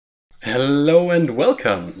Hello and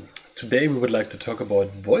welcome! Today we would like to talk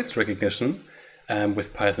about voice recognition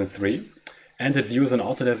with Python 3 and its use in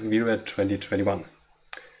Autodesk VRED 2021.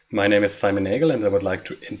 My name is Simon Nagel and I would like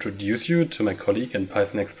to introduce you to my colleague and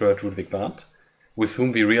Python expert Ludwig Barth, with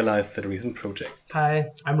whom we realized that recent project.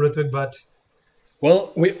 Hi, I'm Ludwig Barth.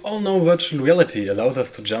 Well, we all know virtual reality allows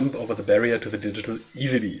us to jump over the barrier to the digital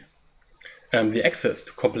easily. The access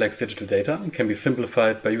to complex digital data can be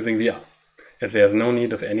simplified by using VR, as there is no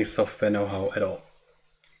need of any software know-how at all.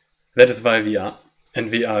 That is why VR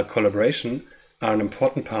and VR collaboration are an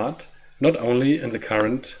important part, not only in the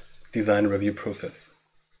current design review process.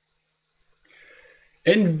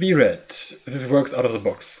 In VRED, this works out of the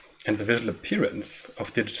box, and the visual appearance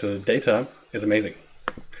of digital data is amazing.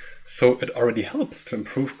 So it already helps to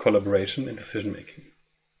improve collaboration and decision-making.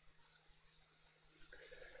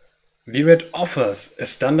 VRED offers a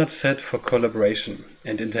standard set for collaboration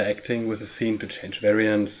and interacting with the scene to change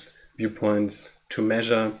variants, viewpoints, to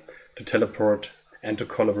measure, to teleport, and to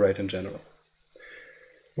collaborate in general.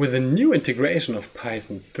 With the new integration of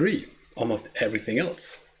Python 3, almost everything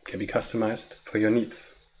else can be customized for your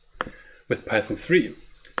needs. With Python 3,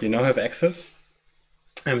 you now have access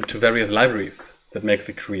to various libraries that make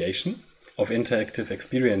the creation of interactive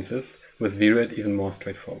experiences with VRED even more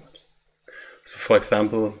straightforward. So for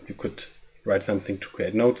example, you could write something to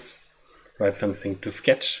create notes, write something to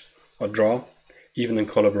sketch or draw, even in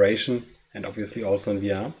collaboration and obviously also in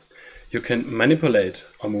VR. You can manipulate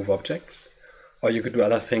or move objects, or you could do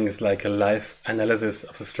other things like a live analysis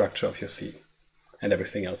of the structure of your scene and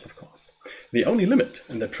everything else, of course. The only limit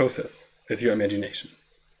in that process is your imagination.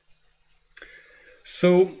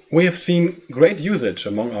 So we have seen great usage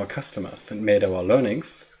among our customers and made our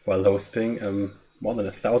learnings while hosting more than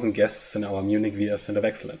 1,000 guests in our Munich VR Center of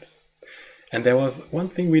Excellence. And there was one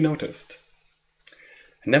thing we noticed.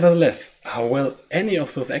 Nevertheless, how well any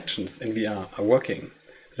of those actions in VR are working,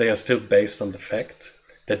 they are still based on the fact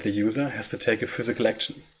that the user has to take a physical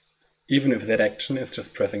action, even if that action is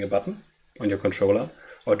just pressing a button on your controller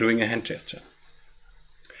or doing a hand gesture.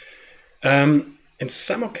 In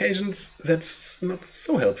some occasions, that's not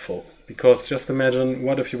so helpful, because just imagine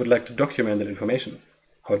what if you would like to document that information.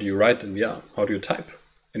 How do you write in VR? How do you type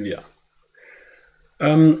in VR?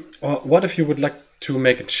 Or what if you would like to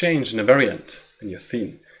make a change in a variant in your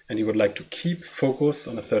scene and you would like to keep focus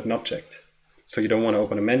on a certain object, so you don't want to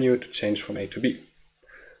open a menu to change from A to B?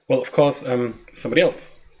 Well, of course, somebody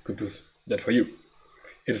else could do that for you.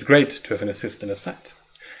 It is great to have an assistant aside.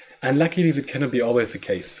 And luckily, that cannot be always the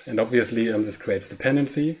case. And obviously, this creates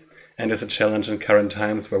dependency and is a challenge in current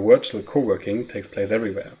times where virtual co-working takes place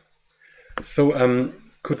everywhere. So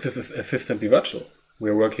could this assistant be virtual?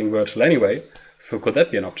 We're working virtual anyway, so could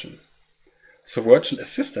that be an option? So virtual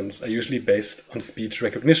assistants are usually based on speech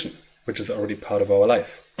recognition, which is already part of our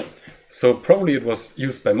life. So probably it was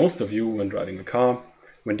used by most of you when driving a car,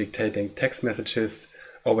 when dictating text messages,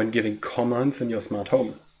 or when giving commands in your smart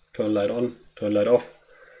home. Turn light on, turn light off.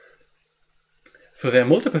 So there are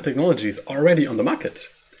multiple technologies already on the market,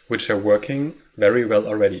 which are working very well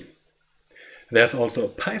already. There's also a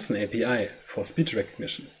Python API for speech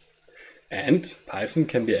recognition. And Python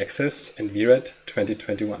can be accessed in VRED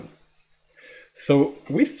 2021. So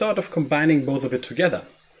we thought of combining both of it together.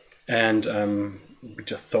 And we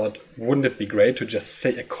just thought, wouldn't it be great to just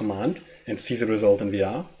say a command and see the result in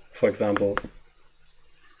VR? For example,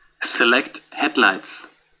 select headlights.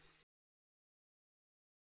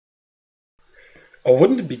 Or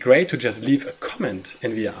wouldn't it be great to just leave a comment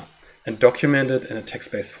in VR and document it in a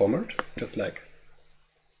text-based format, just like,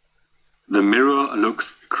 the mirror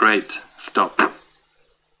looks great, stop.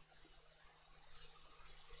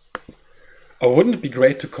 Or wouldn't it be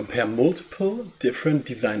great to compare multiple different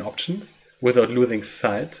design options without losing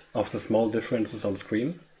sight of the small differences on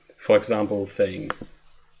screen? For example, saying,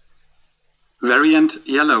 variant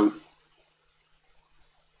yellow,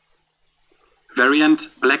 variant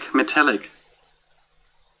black metallic.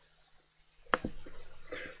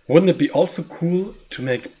 Wouldn't it be also cool to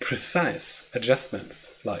make precise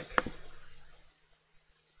adjustments, like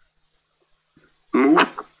move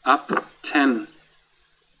up 10.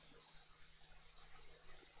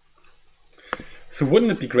 So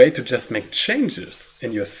wouldn't it be great to just make changes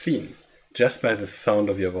in your scene just by the sound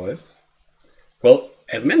of your voice? Well,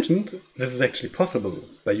 as mentioned, this is actually possible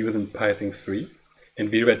by using Python 3 in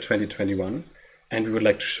VRED 2021, and we would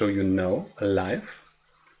like to show you now live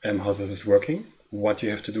how this is working, what you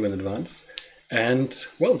have to do in advance, and,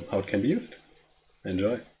 well, how it can be used.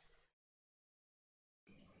 Enjoy.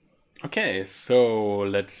 Okay, so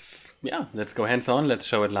let's go hands-on, let's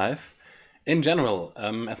show it live. In general,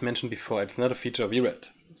 as mentioned before, it's not a feature of VRED,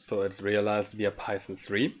 so it's realized via Python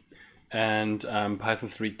 3. And Python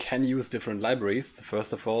 3 can use different libraries.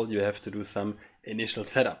 First of all, you have to do some initial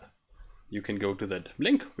setup. You can go to that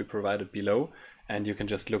link we provided below, and you can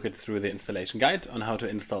just look it through the installation guide on how to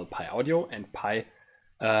install PyAudio and Py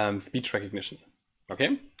speech recognition.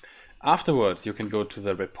 Okay. Afterwards, you can go to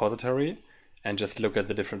the repository and just look at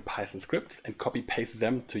the different Python scripts and copy paste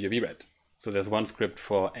them to your VRED. So there's one script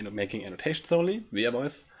for making annotations only, via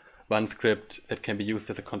voice, one script that can be used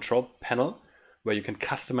as a control panel where you can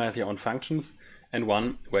customize your own functions, and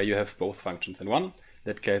one where you have both functions in one. In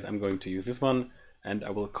that case, I'm going to use this one, and I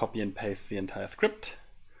will copy and paste the entire script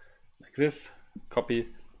like this, copy,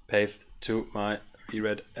 paste to my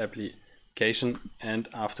VRED application, and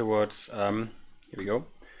afterwards, here we go.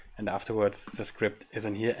 And afterwards, the script is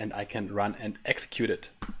in here and I can run and execute it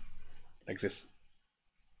like this.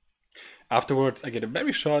 Afterwards, I get a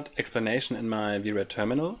very short explanation in my VRED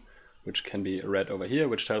terminal, which can be read over here,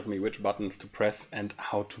 which tells me which buttons to press and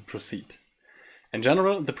how to proceed. In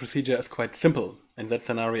general, the procedure is quite simple. In that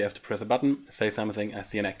scenario, you have to press a button, say something, I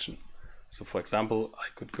see an action. So for example, I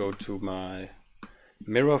could go to my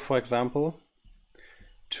mirror, for example,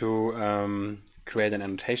 to create an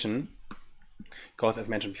annotation. Because as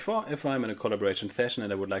mentioned before, if I'm in a collaboration session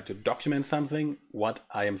and I would like to document something, what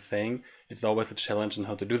I am saying, it's always a challenge on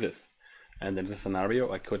how to do this. And in this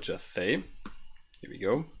scenario, I could just say, here we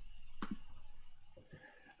go,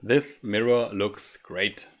 this mirror looks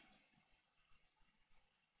great.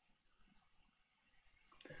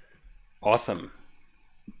 Awesome.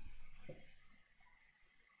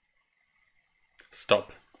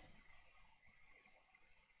 Stop.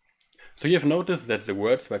 So you have noticed that the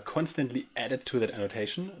words were constantly added to that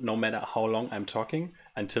annotation, no matter how long I'm talking,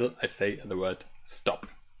 until I say the word stop.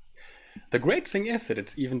 The great thing is that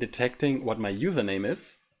it's even detecting what my username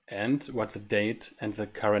is and what the date and the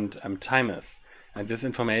current time is. And this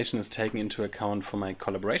information is taken into account for my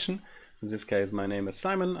collaboration. So in this case, my name is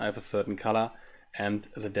Simon, I have a certain color, and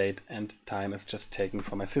the date and time is just taken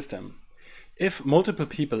for my system. If multiple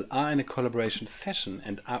people are in a collaboration session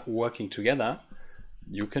and are working together,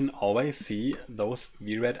 you can always see those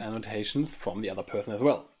VRED annotations from the other person as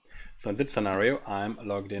well. So in this scenario, I'm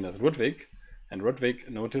logged in as Ludwig, and Ludwig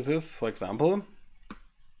notices, for example,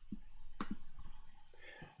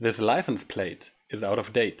 this license plate is out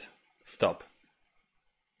of date. Stop.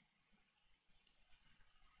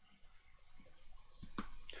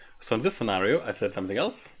 So in this scenario, I said something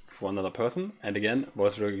else for another person, and again,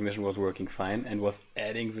 voice recognition was working fine and was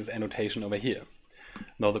adding this annotation over here.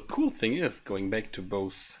 Now the cool thing is, going back to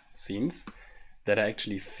both scenes, that I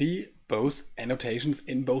actually see both annotations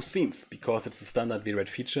in both scenes, because it's a standard VRED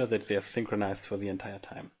feature that they are synchronized for the entire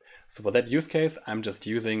time. So for that use case, I'm just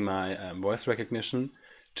using my voice recognition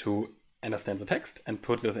to understand the text and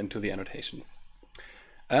put this into the annotations.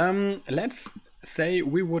 Let's say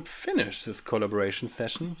we would finish this collaboration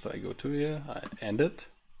session. So I go to here, I end it.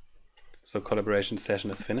 So collaboration session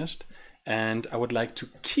is finished. And I would like to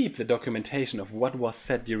keep the documentation of what was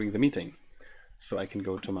said during the meeting. So I can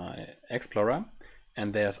go to my Explorer,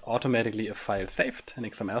 and there's automatically a file saved, an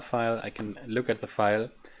XML file. I can look at the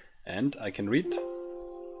file and I can read.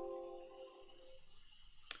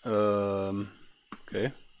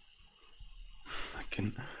 Okay. I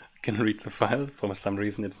can read the file. For some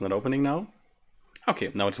reason it's not opening now.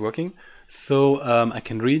 Okay, now it's working. So I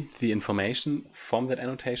can read the information from that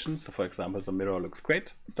annotation. So for example, the mirror looks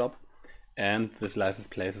great. Stop. And this license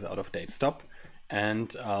plate is out of date. Stop.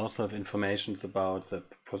 And I also have information about the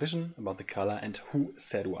position, about the color, and who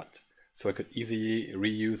said what. So I could easily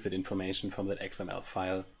reuse that information from that XML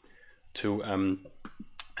file to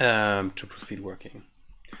proceed working.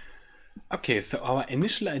 Okay, so our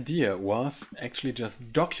initial idea was actually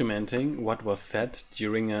just documenting what was said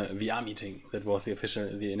during a VR meeting. That was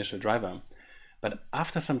the initial driver. But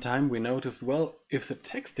after some time we noticed, well, if the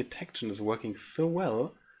text detection is working so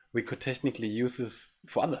well, we could technically use this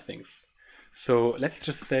for other things. So let's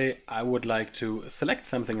just say I would like to select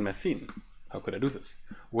something in my scene. How could I do this?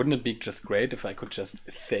 Wouldn't it be just great if I could just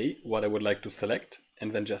say what I would like to select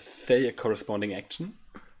and then just say a corresponding action?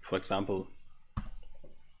 For example,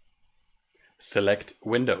 select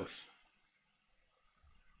Windows.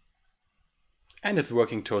 And it's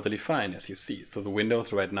working totally fine, as you see. So the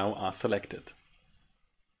windows right now are selected.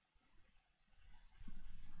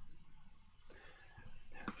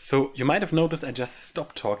 So you might have noticed I just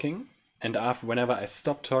stopped talking, and whenever I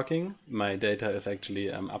stop talking, my data is actually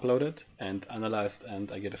uploaded and analyzed,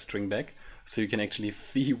 and I get a string back. So you can actually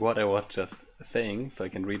see what I was just saying, so I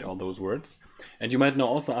can read all those words. And you might now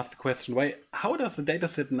also ask the question, wait, how does the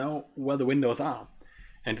dataset know where the windows are?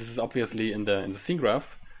 And this is obviously in the scene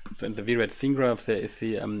graph. So in the VRED scene graph, there is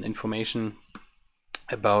the information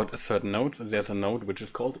about certain nodes, and there's a node which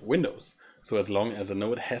is called Windows. So as long as a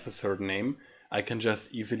node has a certain name, I can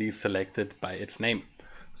just easily select it by its name.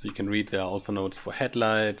 So you can read there are also nodes for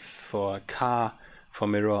headlights, for car, for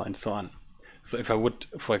mirror, and so on. So if I would,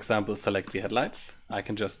 for example, select the headlights, I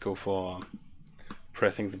can just go for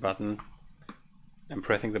pressing the button and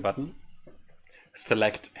pressing the button,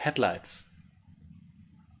 select headlights.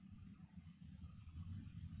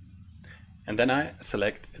 And then I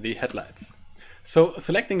select the headlights. So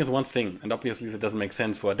selecting is one thing, and obviously it doesn't make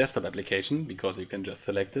sense for a desktop application because you can just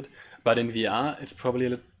select it. But in VR, it's probably a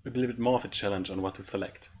little bit more of a challenge on what to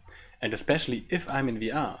select. And especially if I'm in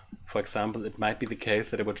VR, for example, it might be the case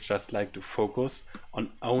that I would just like to focus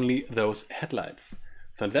on only those headlights.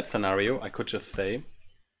 So in that scenario, I could just say,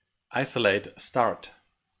 isolate start.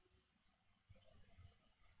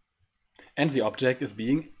 And the object is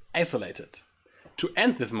being isolated. To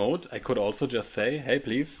end this mode, I could also just say, hey,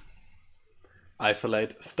 please,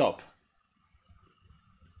 isolate stop.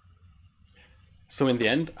 So in the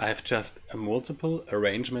end, I have just a multiple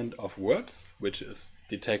arrangement of words, which is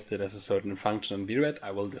detected as a certain function in VRED.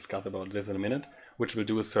 I will discuss about this in a minute, which will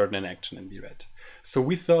do a certain action in VRED. So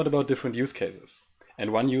we thought about different use cases.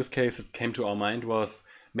 And one use case that came to our mind was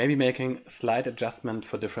maybe making slight adjustment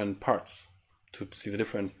for different parts to see the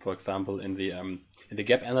difference, for example, in the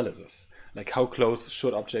gap analysis. Like how close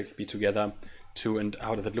should objects be together to, and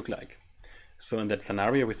how does it look like? So in that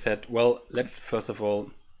scenario, we said, well, let's first of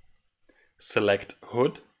all select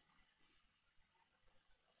hood.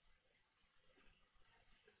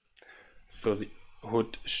 So the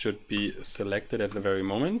hood should be selected at the very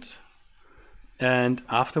moment. And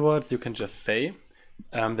afterwards, you can just say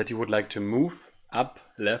that you would like to move up,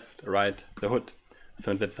 left, right the hood.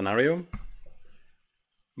 So in that scenario,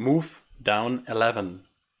 move down 11.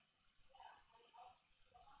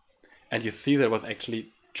 And you see that was actually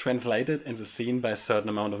translated in the scene by a certain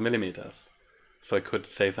amount of millimeters. So I could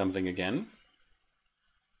say something again.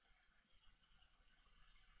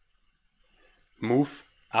 Move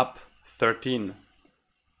up 13.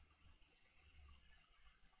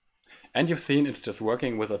 And you've seen it's just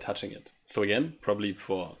working without touching it. So again, probably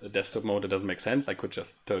for a desktop mode it doesn't make sense. I could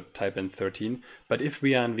just type in 13. But if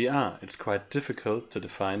we are in VR, it's quite difficult to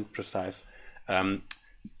define precise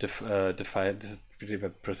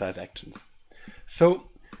precise actions. So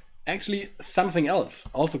actually something else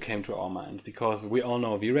also came to our mind, because we all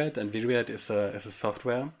know VRED, and VRED is a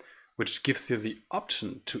software which gives you the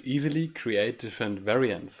option to easily create different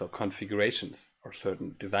variants or configurations or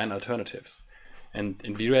certain design alternatives. And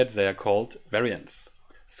in VRED they are called variants.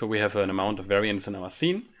 So we have an amount of variants in our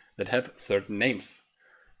scene that have certain names.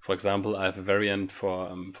 For example, I have a variant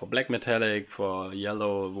for black metallic, for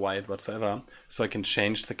yellow, white, whatsoever, so I can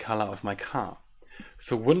change the color of my car.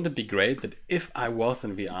 So wouldn't it be great that if I was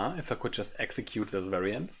in VR, if I could just execute those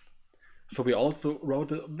variants? So we also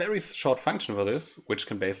wrote a very short function for this, which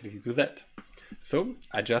can basically do that. So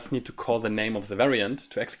I just need to call the name of the variant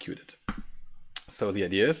to execute it. So the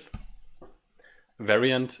idea is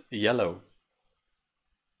variant yellow,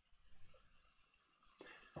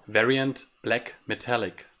 variant black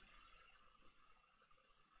metallic.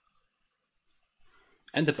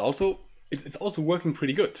 And it's also working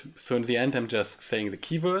pretty good. So in the end, I'm just saying the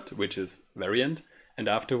keyword, which is variant, and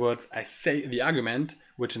afterwards I say the argument,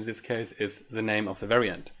 which in this case is the name of the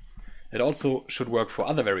variant. It also should work for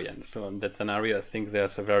other variants. So in that scenario, I think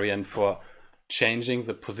there's a variant for changing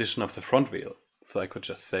the position of the front wheel. So I could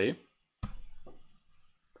just say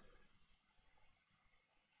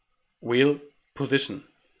wheel position.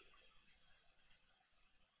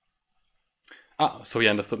 So he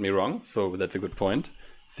understood me wrong, so that's a good point.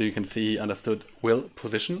 So you can see he understood wheel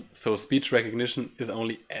position. So speech recognition is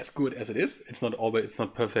only as good as it is. It's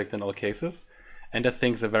not perfect in all cases. And I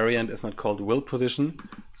think the variant is not called wheel position.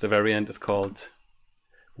 The variant is called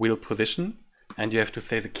wheel position. And you have to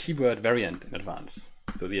say the keyword variant in advance.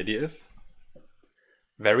 So the idea is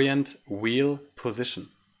variant wheel position.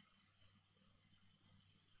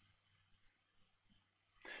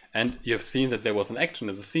 And you've seen that there was an action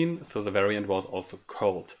in the scene, so the variant was also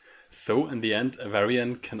called. So in the end, a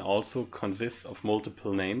variant can also consist of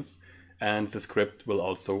multiple names, and the script will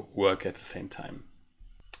also work at the same time.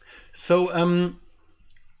 So,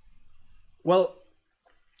 well,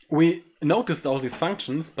 we noticed all these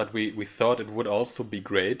functions, but we thought it would also be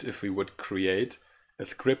great if we would create a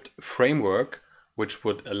script framework which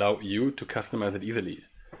would allow you to customize it easily.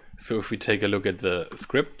 So if we take a look at the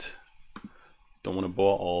script, don't want to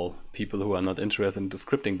bore all people who are not interested into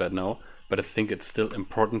scripting by now, but I think it's still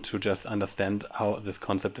important to just understand how this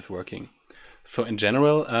concept is working. So in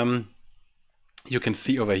general, you can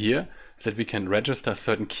see over here, is that we can register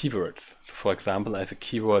certain keywords. So for example, I have a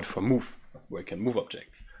keyword for move, where I can move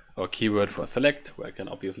objects, or a keyword for select, where I can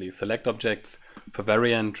obviously select objects, for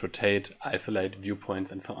variant, rotate, isolate,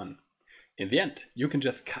 viewpoints, and so on. In the end, you can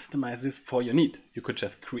just customize this for your need. You could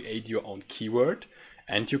just create your own keyword,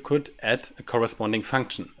 and you could add a corresponding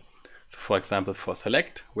function. So for example, for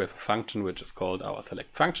select, we have a function which is called our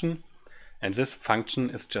select function. And this function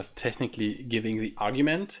is just technically giving the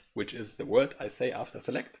argument, which is the word I say after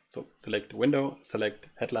select. So select window, select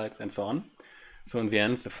headlights, and so on. So in the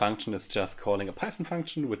end, the function is just calling a Python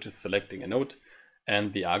function, which is selecting a node.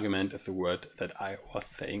 And the argument is the word that I was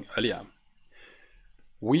saying earlier.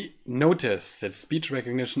 We notice that speech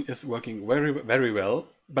recognition is working very, very well,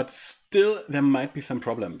 but still there might be some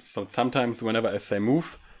problems. So sometimes whenever I say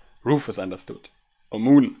move, roof is understood, or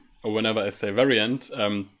moon, or whenever I say variant,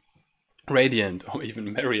 radiant or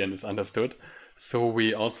even Marian is understood. So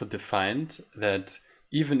we also defined that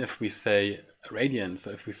even if we say radiant,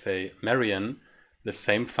 so if we say Marian, the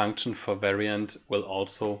same function for variant will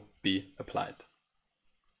also be applied.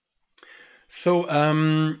 So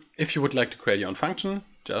if you would like to create your own function,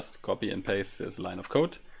 just copy and paste this line of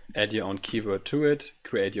code, add your own keyword to it,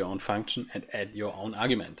 create your own function, and add your own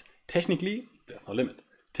argument. Technically, there's no limit.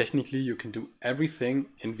 Technically, you can do everything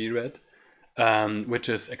in VRED which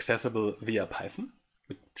is accessible via Python,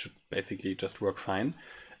 which should basically just work fine.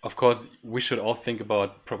 Of course, we should all think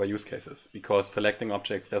about proper use cases, because selecting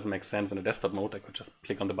objects doesn't make sense in a desktop mode. I could just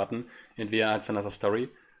click on the button. In VR, it's another story.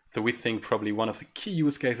 So we think probably one of the key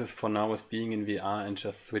use cases for now is being in VR and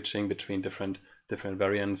just switching between different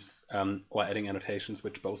variants or adding annotations,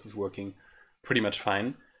 which both is working pretty much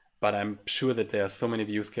fine. But I'm sure that there are so many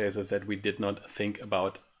use cases that we did not think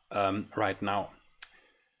about right now.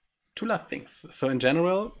 Two last things. So in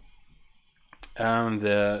general,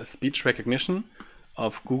 the speech recognition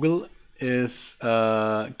of Google is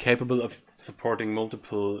capable of supporting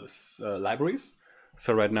multiple libraries.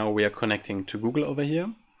 So right now we are connecting to Google over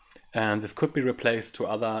here, and this could be replaced to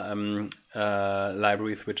other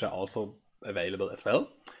libraries which are also available as well.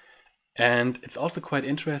 And it's also quite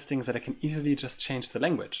interesting that I can easily just change the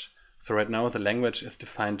language. So right now the language is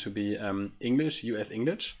defined to be English, US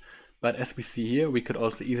English. But as we see here, we could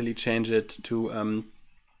also easily change it to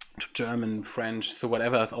German, French, so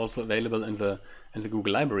whatever is also available in the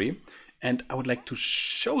Google library. And I would like to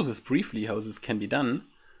show this briefly, how this can be done.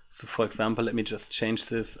 So for example, let me just change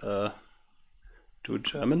this to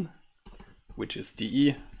German, which is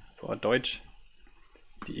DE for Deutsch,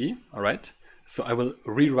 DE, all right. So I will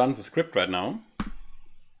rerun the script right now.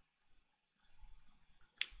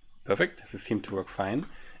 Perfect, this seemed to work fine.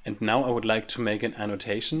 And now I would like to make an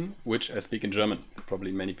annotation, which I speak in German.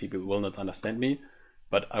 Probably many people will not understand me,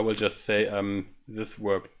 but I will just say this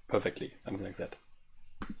worked perfectly, something like that.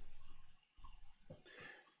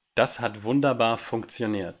 Das hat wunderbar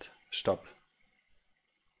funktioniert. Stop.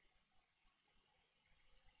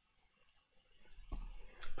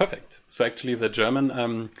 Perfect. So actually the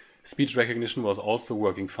German speech recognition was also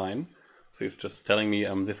working fine. So it's just telling me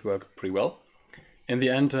this worked pretty well. In the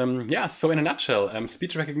end, yeah, so in a nutshell,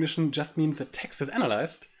 speech recognition just means that text is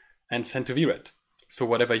analyzed and sent to VRED. So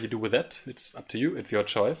whatever you do with that, it's up to you, it's your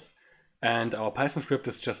choice. And our Python script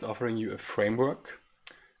is just offering you a framework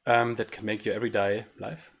that can make your everyday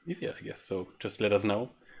life easier, I guess. So just let us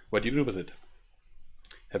know what you do with it.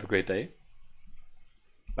 Have a great day.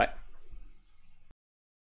 Bye.